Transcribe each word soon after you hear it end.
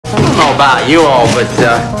know about you all, but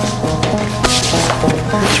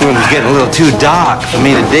this room's getting a little too dark for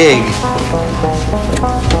me to dig.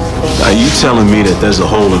 Are you telling me that there's a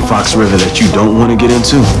hole in Fox River that you don't want to get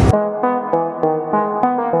into?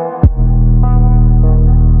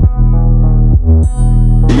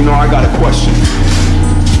 You know, I got a question.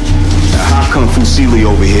 How come Fusili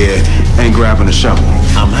over here ain't grabbing a shovel?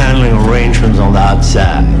 I'm handling arrangements on the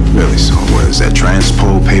outside. Really? So what is that,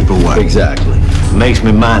 transpo paper, what? Exactly. Makes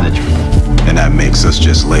me manager. And that makes us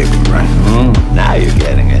just labor, right? Now